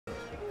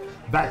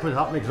Back with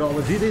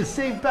Hotmixology. It is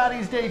St.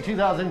 Patty's Day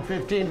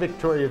 2015.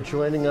 Victoria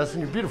joining us in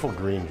your beautiful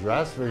green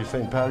dress. Very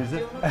St. Patty's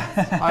Day.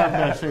 I have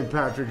my St.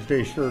 Patrick's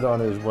Day shirt on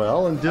as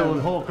well. And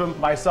Dylan Holcomb.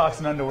 My socks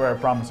and underwear, I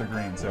promise, are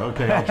green. So.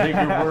 Okay, I'll take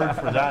your word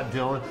for that,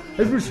 Dylan.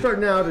 As we're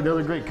starting out,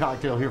 another great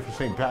cocktail here for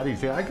St. Patty's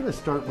Day. I'm going to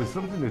start with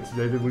something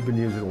that we've been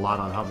using a lot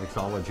on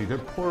Hotmixology. They're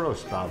Pouro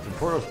Spouts. And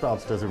Pouro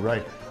Spouts does it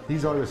right.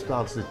 These are the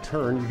spouts that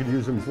turn. You can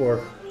use them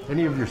for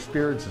any of your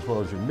spirits as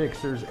well as your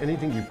mixers,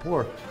 anything you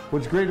pour.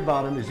 What's great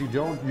about them is you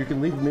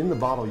can leave them in the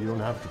bottle. You don't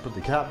have to put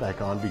the cap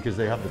back on because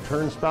they have the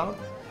turn spout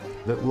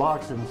that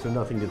locks them so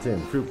nothing gets in.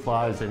 Fruit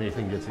flies,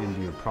 anything gets into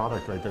your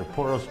product right there.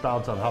 Pouro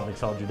Spouts on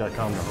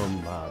Hotmixology.com, the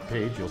home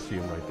page. You'll see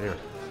them right there.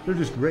 They're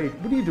just great.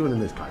 What are you doing in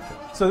this cocktail?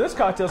 So this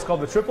cocktail is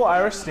called the Triple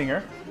Irish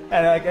Stinger.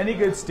 And like any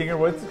good stinger,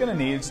 what it's going to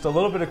need is just a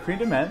little bit of creme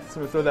de menthe. So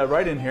we'll throw that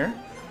right in here.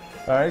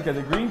 All right, got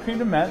the green creme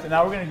de menthe. And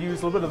now we're going to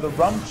use a little bit of the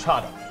RUM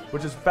CHATA,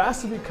 which is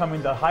fast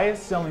becoming the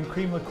highest selling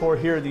cream liqueur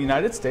here in the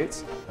United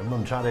States. And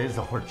RUM CHATA is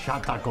the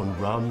horchata con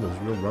rum, those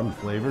real rum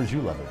flavors.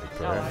 You love it,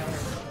 Victoria.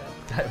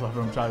 I love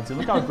RUM CHATA too.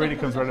 Look how great it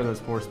comes right out of those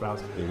pour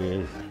spouts. It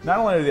is. Not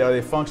only are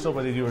they functional,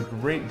 but they do a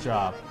great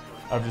job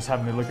of just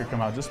having the liquor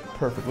come out just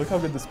perfect. Look how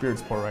good the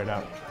spirits pour right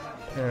out.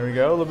 There we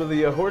go, a little bit of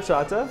the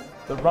horchata,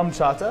 the RUM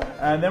CHATA,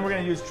 and then we're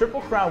going to use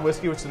Triple Crown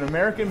whiskey, which is an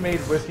American-made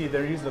whiskey.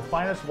 They're using the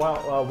finest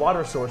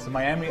water source, the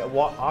Miami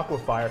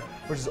Aquifer,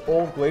 which is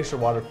old glacier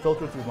water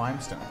filtered through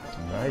limestone.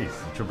 Nice.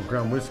 Triple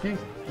Crown whiskey?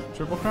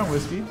 Triple Crown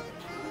whiskey.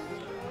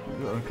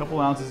 A couple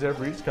ounces there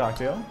for each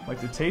cocktail. I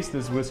like to taste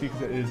this whiskey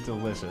because it is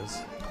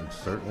delicious. It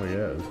certainly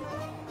is.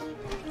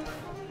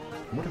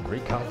 What a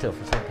great cocktail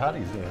for St.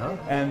 Patty's Day, huh?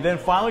 And then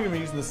finally, we're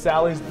going to be using the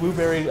Sally's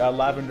Blueberry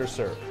Lavender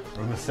Syrup.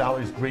 From the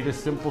Sally's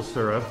Greatest Simple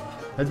Syrup.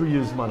 As we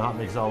use them on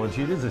Hotmixology,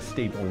 it is a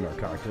staple in our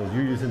cocktails.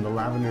 You're using the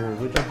lavender,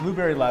 which is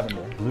blueberry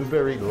lavender.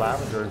 Blueberry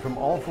lavender, and from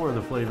all four of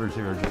the flavors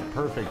here are just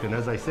perfect. And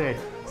as I say,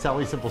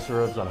 Sally's Simple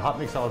Syrups on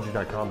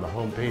Hotmixology.com, the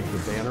homepage,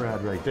 the banner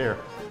ad right there.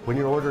 When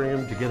you're ordering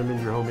them to get them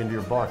into your home, into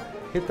your bar,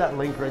 hit that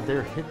link right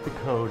there, hit the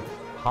code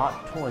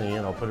HOT20,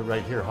 and I'll put it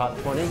right here,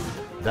 HOT20.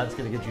 That's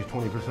going to get you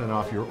 20%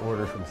 off your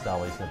order from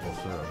Sally's Simple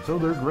Syrup. So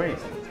they're great.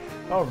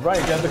 All right,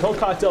 got the whole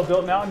cocktail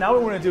built now. Now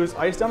what we're going to do is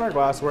ice down our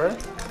glassware.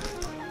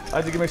 I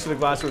like to make sure the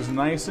glassware is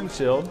nice and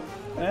chilled.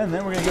 And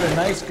then we're going to give it a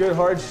nice, good,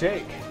 hard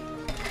shake.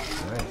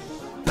 Nice.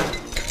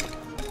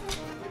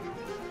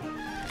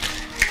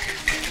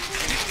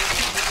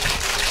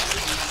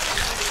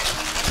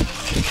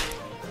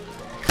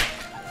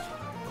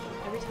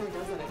 Every time he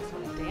does that, I just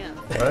want to dance.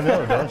 I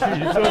know, don't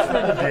you? You feel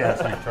free to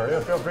dance,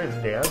 Victoria. Feel free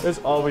to dance. There's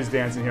always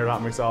dancing here at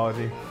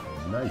Hotmixology.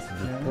 Nice.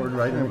 Just poured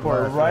right in the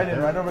pour it glass right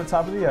in, right over the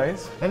top of the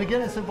ice. And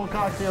again, a simple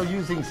cocktail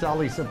using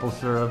Sally's Simple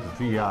Syrup,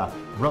 the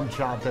RUM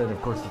CHATA, and of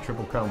course the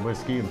Triple Crown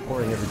whiskey, and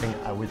pouring everything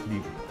out with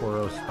the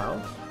Pouro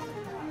Spouts.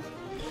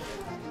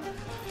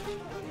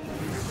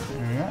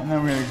 Yeah, and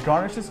then we're going to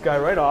garnish this guy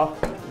right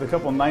off with a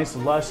couple nice,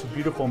 lush,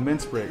 beautiful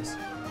mint sprigs.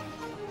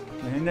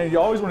 And then you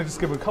always want to just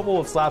give a couple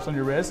of slaps on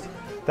your wrist.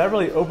 That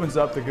really opens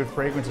up the good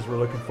fragrances we're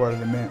looking for out of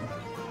the mint.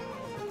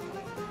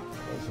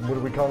 So what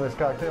do we call this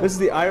cocktail? This is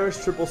the Irish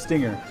Triple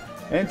Stinger.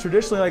 And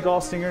traditionally, like all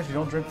stingers, you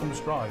don't drink from the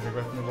straw, you drink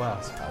right from the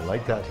glass. I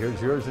like that.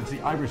 Here's yours. It's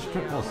the Irish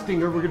Triple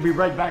Stinger. We're going to be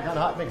right back on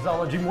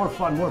Hotmixology. More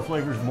fun, more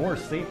flavors, more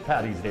St.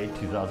 Patty's Day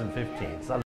 2015.